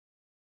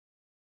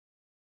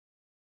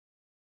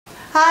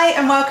Hi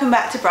and welcome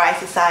back to Bride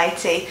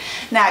Society.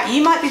 Now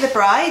you might be the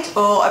bride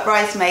or a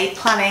bridesmaid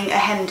planning a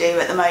hen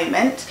do at the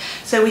moment,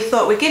 so we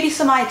thought we'd give you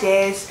some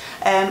ideas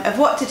of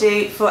what to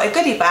do for a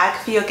goodie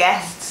bag for your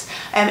guests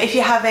if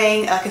you're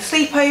having like a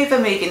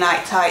sleepover movie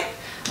night type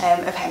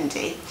of hen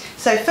do.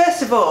 So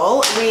first of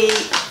all, we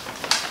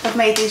have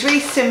made these really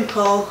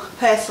simple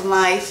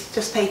personalised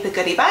just paper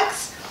goodie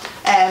bags.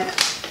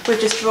 We've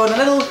just drawn a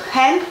little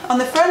hen on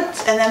the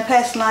front and then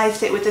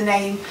personalised it with the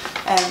name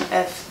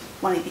of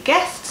one of your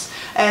guests.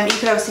 You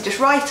could obviously just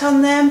write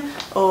on them,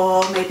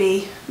 or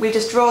maybe we've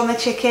just drawn the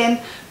chicken,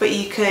 but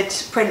you could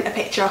print a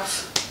picture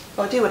off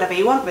or do whatever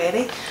you want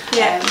really.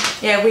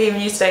 Yeah, we even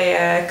used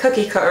a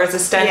cookie cutter as a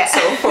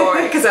stencil for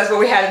it, because that's what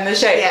we had in the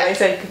shape. Yeah.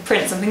 So you could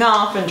print something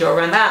off and draw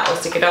around that or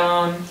stick it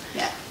on.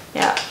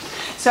 Yeah.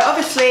 So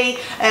obviously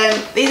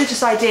these are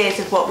just ideas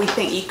of what we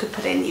think you could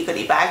put in your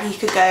goodie bag. You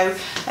could go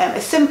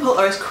as simple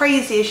or as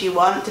crazy as you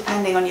want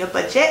depending on your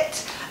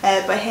budget,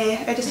 but here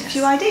are just a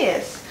few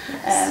ideas.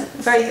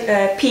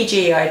 Very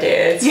PG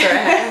ideas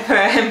for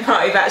a hen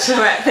party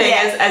bachelorette thing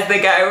as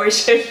they go. We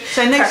should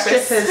so no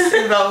strippers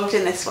involved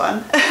in this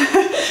one.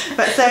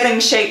 But so nothing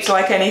shaped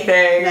like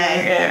anything.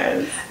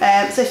 No.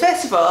 So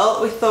first of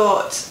all, we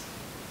thought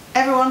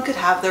everyone could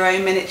have their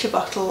own miniature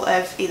bottle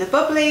of either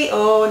bubbly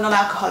or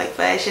non-alcoholic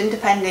version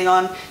depending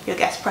on your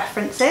guest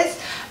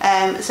preferences.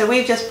 So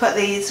we've just put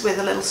these with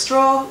a little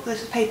straw,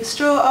 little paper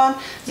straw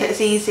on, so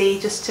it's easy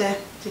just to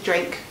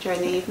drink during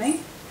the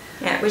evening.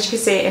 Yeah, which you can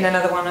see in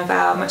another one of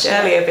our much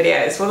earlier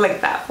videos. We'll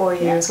link that for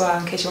you as well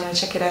in case you want to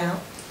check it out.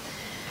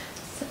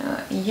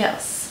 So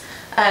yes,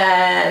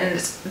 and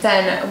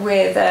then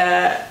with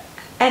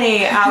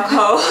any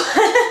alcohol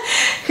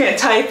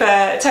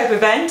type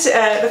event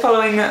the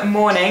following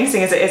morning,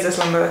 seeing as it is a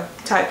slumber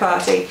type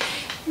party,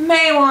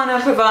 may want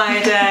to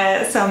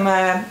provide some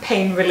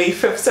pain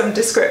relief of some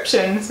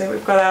description. So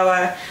we've got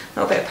our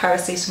little bit of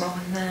paracetamol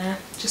in there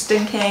just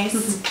in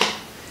case.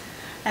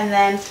 And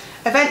then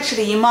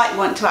eventually you might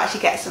want to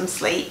actually get some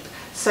sleep,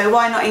 so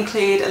why not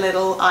include a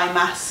little eye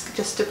mask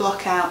just to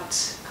block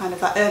out kind of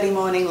that early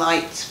morning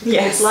light,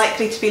 because it's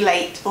likely to be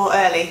late or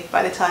early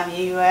by the time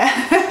you go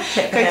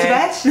to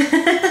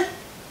bed.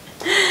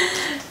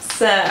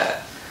 So,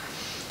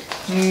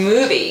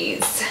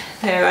 movies.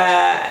 So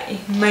you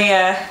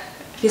may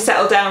if you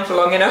settle down for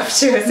long enough to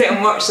sit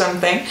and watch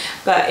something,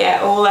 but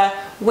yeah, all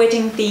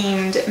wedding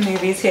themed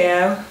movies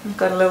here. We've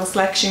got a little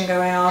selection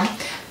going on,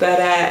 but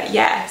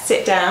yeah,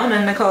 sit down,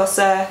 and of course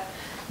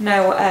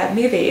no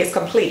movie is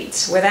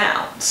complete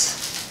without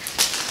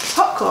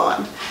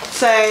popcorn.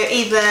 So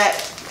either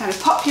kind of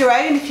pop your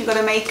own if you've got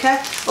a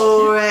maker,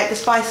 or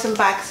just buy some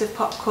bags of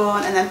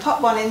popcorn and then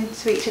pop one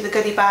into each of the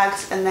goodie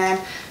bags, and then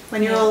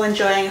when you're all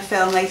enjoying a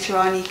film later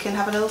on you can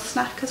have a little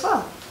snack as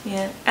well.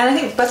 Yeah, and I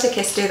think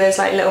Butterkiss do those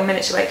like little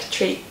miniature like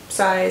treat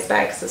size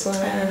bags as well,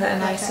 that are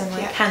nice and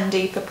like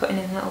handy for putting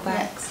in little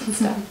bags and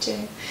stuff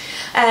too.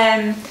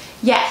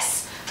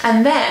 Yes,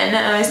 and then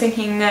I was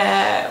thinking, we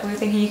were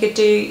thinking you could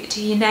do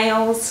your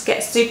nails,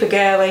 get super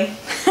girly.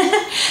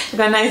 You've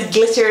got a nice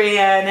glittery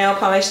nail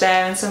polish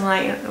there and some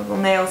like little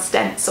nail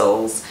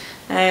stencils.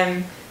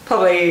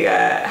 Probably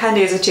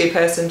handy as a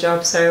two-person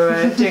job,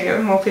 so doing it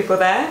with more people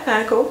there,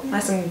 kind of cool.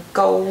 Nice and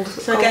gold.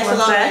 So I guess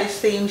along those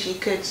themes you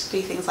could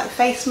do things like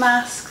face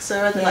masks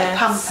or other like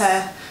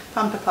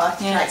pamper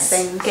party type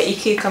things. Get your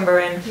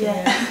cucumber in for your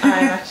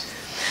eyelash.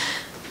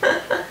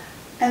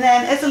 And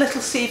then as a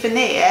little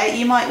souvenir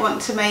you might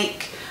want to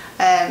make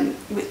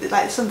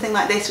like something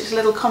like this, which is a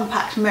little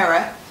compact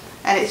mirror,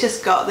 and it's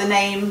just got the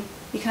name.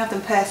 You can have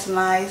them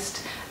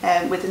personalised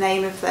with the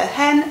name of the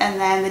hen and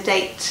then the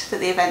date that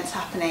the event's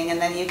happening, and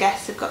then your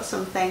guests have got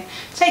something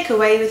to take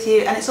away with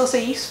you, and it's also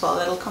useful, a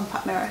little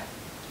compact mirror.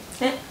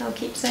 Yeah, little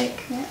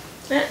keepsake. Yeah.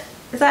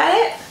 Is that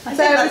it? Is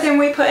that everything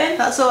we put in?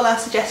 That's all our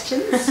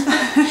suggestions.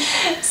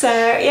 So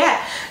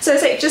yeah, so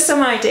just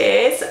some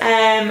ideas.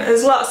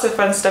 There's lots of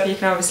fun stuff you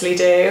can obviously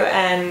do,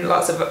 and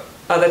lots of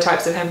other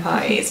types of hen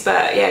parties,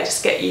 but yeah,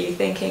 just get you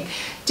thinking.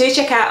 Do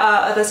check out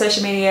our other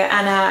social media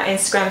and our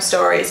Instagram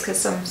stories, because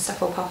some stuff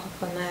will pop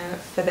up on there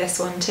for this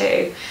one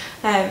too.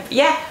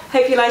 Yeah,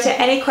 hope you liked it.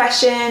 Any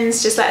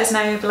questions, just let us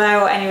know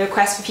below, or any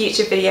requests for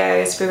future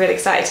videos. We're really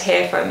excited to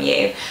hear from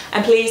you.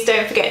 And please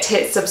don't forget to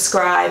hit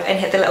subscribe and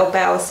hit the little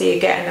bell so you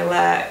get an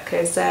alert,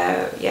 because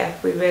yeah,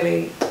 we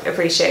really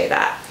appreciate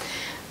that.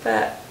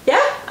 But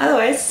yeah,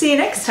 otherwise, see you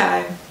next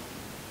time.